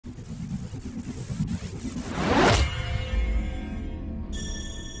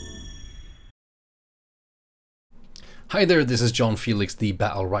Hi there, this is John Felix, the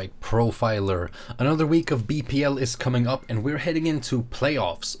Battle Profiler. Another week of BPL is coming up and we're heading into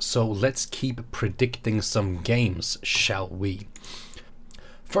playoffs, so let's keep predicting some games, shall we?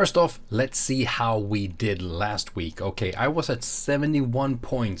 First off, let's see how we did last week. Okay, I was at 71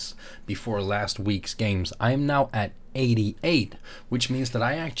 points before last week's games. I am now at 88, which means that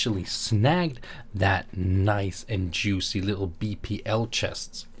I actually snagged that nice and juicy little BPL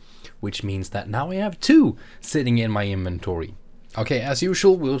chests, which means that now I have two sitting in my inventory. Okay, as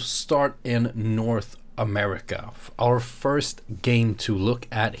usual, we'll start in North America. Our first game to look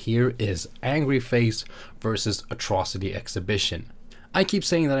at here is Angry Face versus Atrocity Exhibition. I keep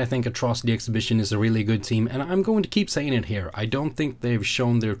saying that I think Atrocity Exhibition is a really good team, and I'm going to keep saying it here. I don't think they've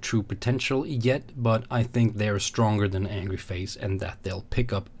shown their true potential yet, but I think they're stronger than Angry Face and that they'll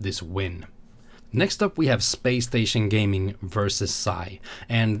pick up this win. Next up we have Space Station Gaming versus Psy,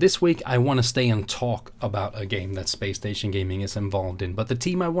 and this week I want to stay and talk about a game that Space Station Gaming is involved in, but the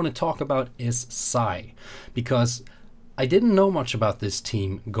team I want to talk about is Psy, because I didn't know much about this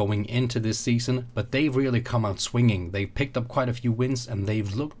team going into this season, but they've really come out swinging. They've picked up quite a few wins and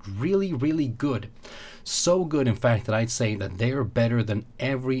they've looked really good. So good, in fact, that I'd say that they are better than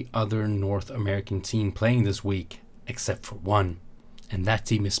every other North American team playing this week, except for one. And that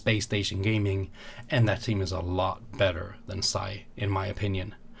team is Space Station Gaming, and that team is a lot better than Psy, in my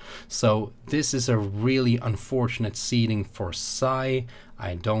opinion. So this is a really unfortunate seeding for Psy.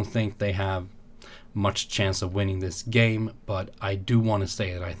 I don't think they have much chance of winning this game, but I do want to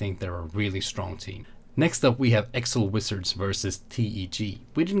say that I think they're a really strong team. Next up we have Excel Wizards versus TEG.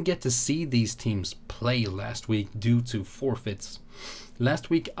 We didn't get to see these teams play last week due to forfeits. Last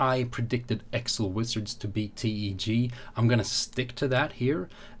week I predicted Excel Wizards to beat TEG. I'm gonna stick to that here,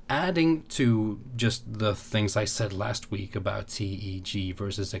 adding to just the things I said last week about TEG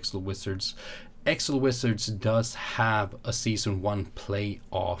versus Excel Wizards. Excel Wizards does have a Season 1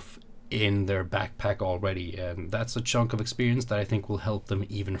 playoff in their backpack already, and that's a chunk of experience that I think will help them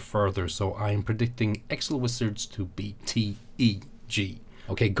even further, so I'm predicting Excel Wizards to beat TEG.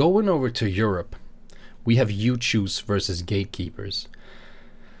 Okay, going over to Europe, we have You Choose versus Gatekeepers.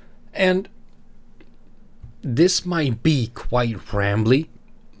 And this might be quite rambly.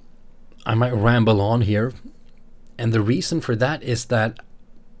 I might ramble on here. And the reason for that is that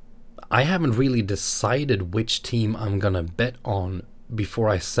I haven't really decided which team I'm gonna bet on before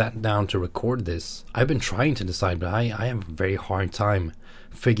I sat down to record this. I've been trying to decide, but I have a very hard time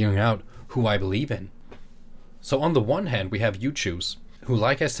figuring out who I believe in. So on the one hand, we have You Choose, who,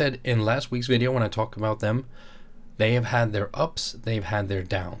 like I said in last week's video when I talked about them, they have had their ups, they've had their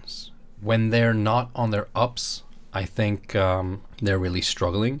downs. When they're not on their ups, I think they're really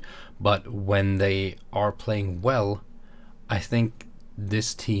struggling. But when they are playing well, I think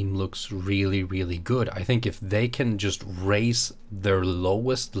this team looks really good. I think if they can just raise their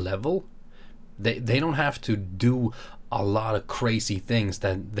lowest level, they don't have to do a lot of crazy things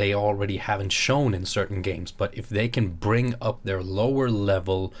that they already haven't shown in certain games. But if they can bring up their lower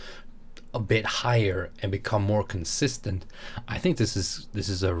level a bit higher and become more consistent, I think this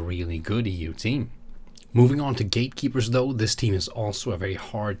is a really good EU team. Moving on to Gatekeepers though, this team is also a very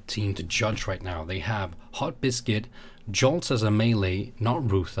hard team to judge right now. They have Hot Biscuit, Jolts as a melee, not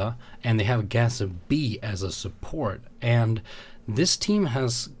Rutha, and they have Gaza B as a support. And this team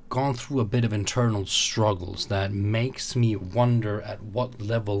has gone through a bit of internal struggles that makes me wonder at what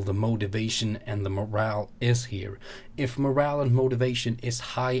level the motivation and the morale is here. If morale and motivation is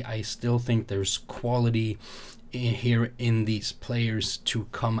high, I still think there's quality here in these players to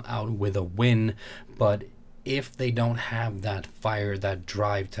come out with a win, but if they don't have that fire, that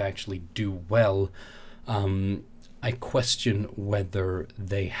drive to actually do well, I question whether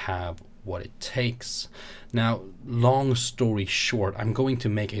they have what it takes. Now, long story short, I'm going to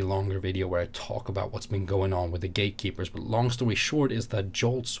make a longer video where I talk about what's been going on with the Gatekeepers, but long story short is that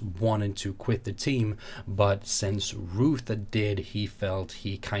Jolts wanted to quit the team, but since Rutha did, he felt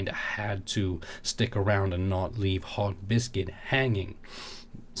he kind of had to stick around and not leave Hot Biscuit hanging.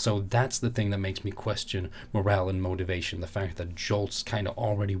 So that's the thing that makes me question morale and motivation. The fact that Jolts kind of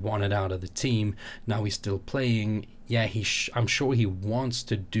already wanted out of the team, now he's still playing. Yeah, I'm sure he wants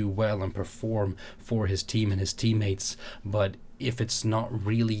to do well and perform for his team and his teammates, but if it's not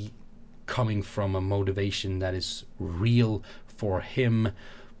really coming from a motivation that is real for him,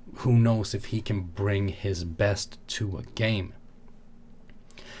 who knows if he can bring his best to a game.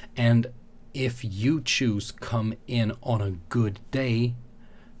 And if You Choose come in on a good day,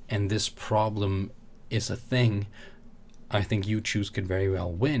 and this problem is a thing, I think You Choose could very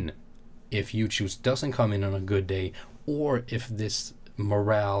well win. If You Choose doesn't come in on a good day, or if this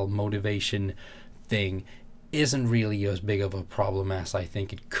morale motivation thing isn't really as big of a problem as I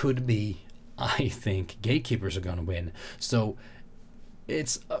think it could be. I think gatekeepers are going to win. So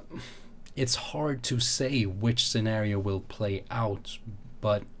it's hard to say which scenario will play out,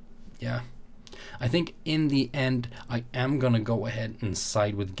 but yeah. I think in the end, I am going to go ahead and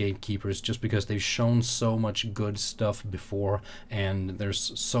side with gatekeepers just because they've shown so much good stuff before, and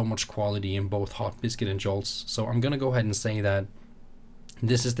there's so much quality in both Hot Biscuit and Jolts. So I'm going to go ahead and say that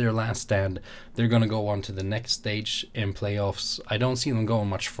this is their last stand. They're going to go on to the next stage in playoffs. I don't see them going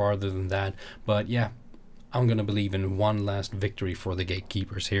much farther than that, but yeah, I'm going to believe in one last victory for the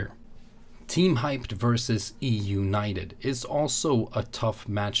gatekeepers here. Team Hyped versus E-United is also a tough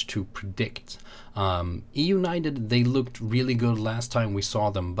match to predict. E-United, they looked really good last time we saw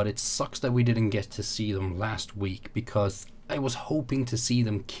them, but it sucks that we didn't get to see them last week because I was hoping to see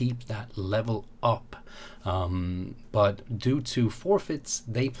them keep that level up. But due to forfeits,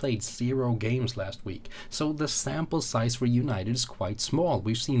 they played 0 games last week. So the sample size for United is quite small.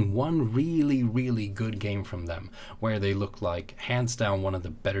 We've seen one really good game from them, where they look like hands down one of the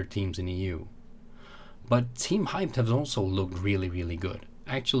better teams in EU. But Team Hyped has also looked really good.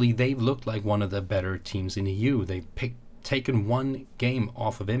 Actually, they've looked like one of the better teams in EU. They've taken one game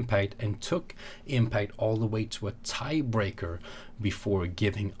off of Impact and took Impact all the way to a tiebreaker before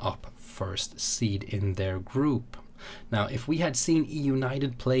giving up first seed in their group. Now, if we had seen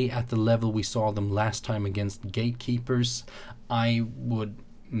E-United play at the level we saw them last time against Gatekeepers, I would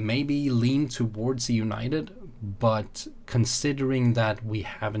maybe lean towards E-United, but considering that we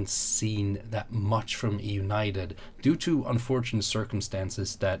haven't seen that much from E-United due to unfortunate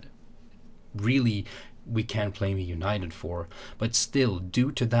circumstances that really we can't blame United for, but still,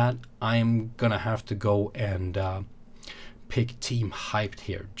 due to that, I'm gonna have to go and pick Team Hyped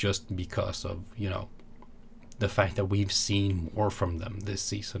here, just because of, you know, the fact that we've seen more from them this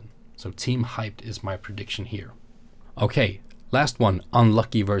season. So Team Hyped is my prediction here. Okay, last one,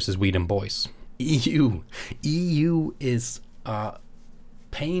 Unlucky versus Whedon Boys. EU is a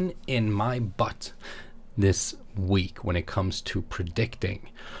pain in my butt this week when it comes to predicting.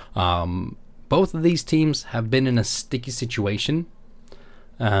 Both of these teams have been in a sticky situation.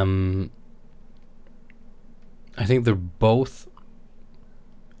 I think they're both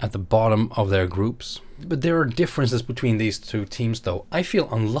at the bottom of their groups. But there are differences between these two teams though. I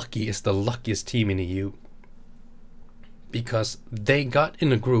feel Unlucky is the luckiest team in EU, because they got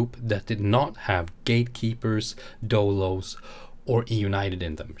in a group that did not have Gatekeepers, Dolos, or E-United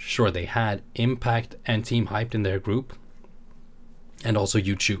in them. Sure, they had Impact and Team Hyped in their group, and also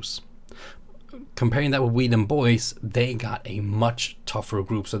You Choose. Comparing that with Whedon Boys, they got a much tougher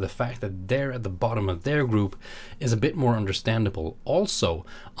group, so the fact that they're at the bottom of their group is a bit more understandable. Also,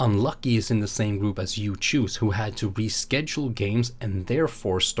 Unlucky is in the same group as You Choose, who had to reschedule games and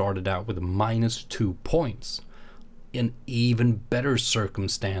therefore started out with -2 points. An even better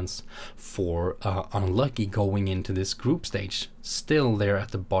circumstance for Unlucky going into this group stage. Still, they're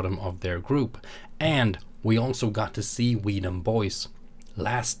at the bottom of their group. And we also got to see Whedon Boys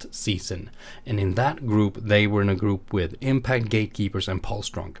last season, and in that group they were in a group with Impact, Gatekeepers, and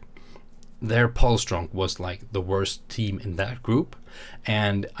Pulse-Drunk. Their Pulse-Drunk was like the worst team in that group,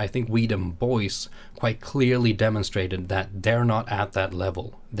 and I think Whedon Boys quite clearly demonstrated that they're not at that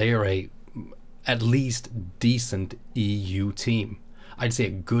level. They are a at least decent EU team. I'd say a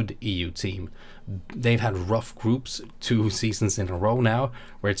good EU team. They've had rough groups 2 seasons in a row now,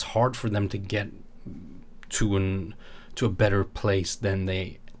 where it's hard for them to get to a better place than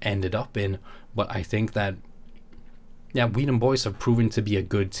they ended up in. But I think that, yeah, Whedon Boys have proven to be a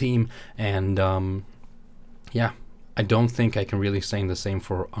good team, and yeah, I don't think I can really say the same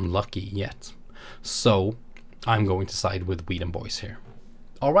for Unlucky yet. So I'm going to side with Whedon Boys here.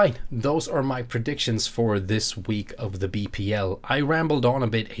 Alright, those are my predictions for this week of the BPL. I rambled on a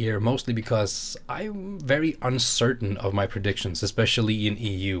bit here, mostly because I'm very uncertain of my predictions, especially in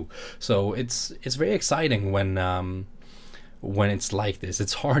EU. So it's very exciting when it's like this.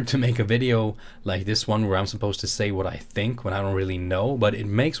 It's hard to make a video like this one where I'm supposed to say what I think when I don't really know, but it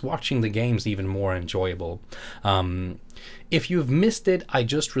makes watching the games even more enjoyable. If you've missed it, I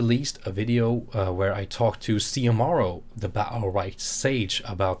just released a video where I talked to Ciamaro, the Battlerite Sage,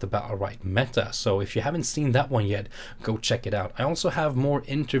 about the Battlerite meta. So if you haven't seen that one yet, go check it out. I also have more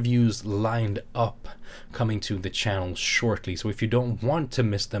interviews lined up coming to the channel shortly. So if you don't want to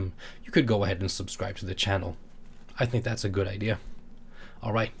miss them, you could go ahead and subscribe to the channel. I think that's a good idea.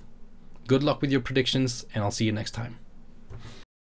 Alright, good luck with your predictions, and I'll see you next time.